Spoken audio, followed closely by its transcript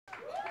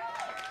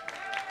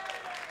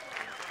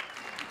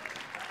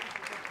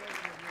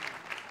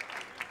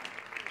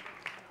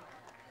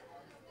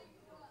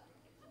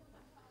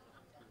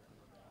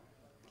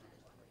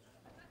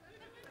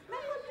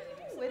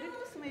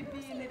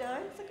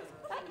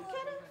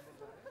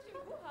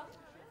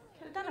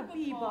Denne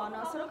bybanen,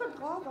 altså dere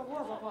graver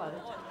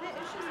overalt. Det er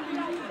ikke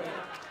mulig.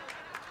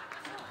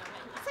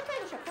 Se hva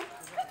jeg har kjøpt.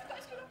 Vet du hva,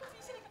 jeg skulle nok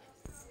vise deg.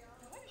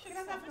 Det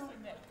var jo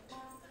ikke det.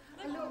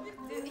 Hallo, du,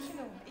 ikke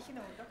nå.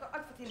 Dere er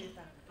alt for tidlig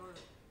ute.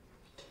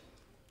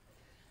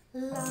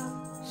 Love,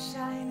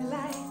 shine a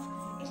light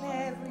in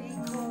every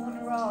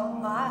corner of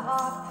my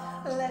heart.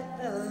 Let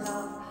the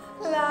love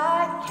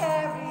light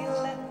carry,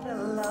 let the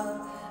love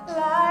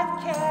light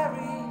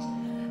carry.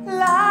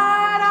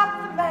 Light up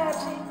the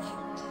magic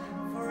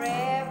for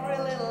every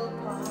little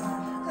part.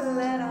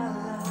 Let our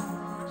love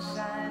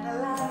shine a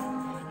light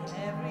in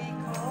every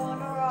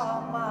corner of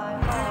my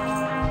heart.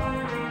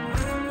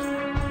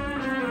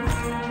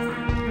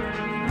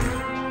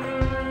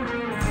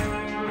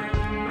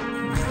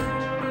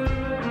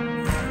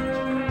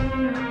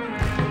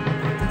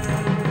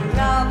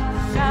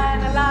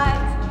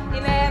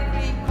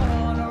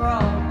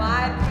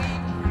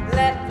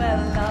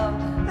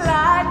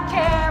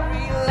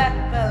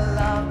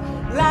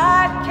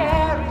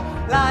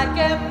 Like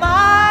a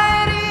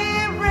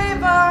mighty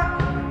river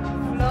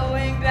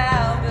flowing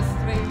down the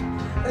street,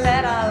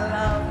 let our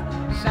love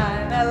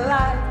shine a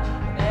light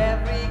in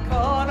every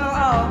corner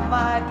of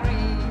my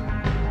dream.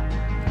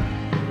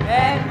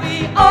 And we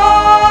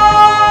all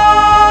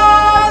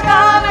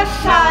gonna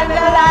shine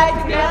the light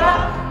together,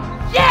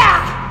 yeah!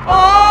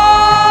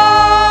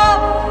 Oh,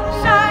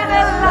 shine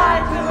a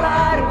light to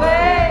light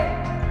away,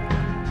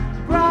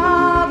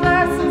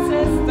 brothers and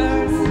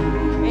sisters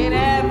in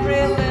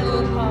every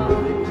little part.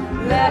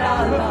 Let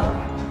our love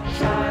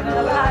shine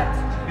a light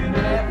in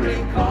every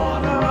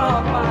corner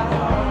of my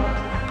heart.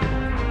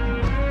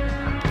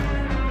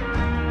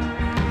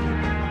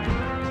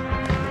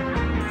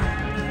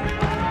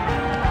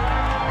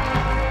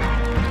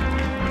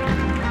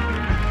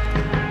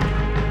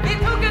 Vi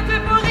tok en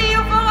tur på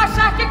Rio for å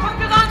sjekke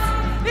konkurransen.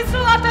 Vi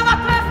så at det var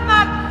tøff,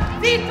 men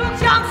vi tok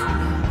sjansen.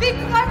 Vi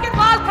trøkket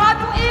valgkart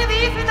og evig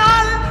i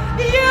finalen.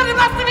 Vi gjør det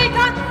beste vi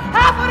kan.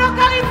 Her får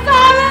dere i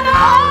salen.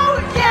 Oh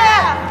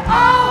yeah!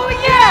 Oh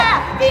yeah!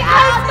 Vi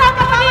elsker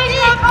Parodi!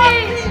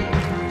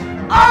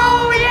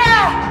 Oh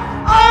yeah!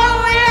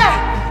 Oh yeah!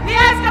 Vi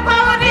elsker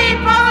Parodi!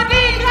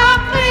 Parodi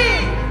Grand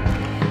Prix!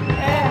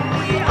 And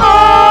we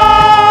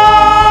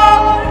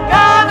all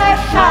gonna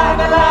shine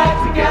a light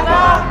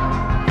together.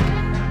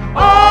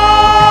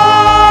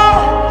 Oh,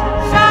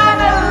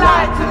 shine a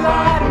light to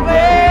light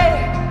away.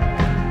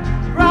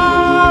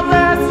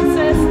 Brothers and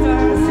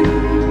sisters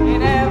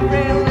in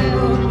every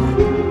little,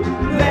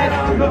 let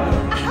our love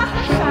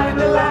shine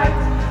a light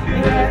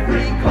in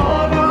every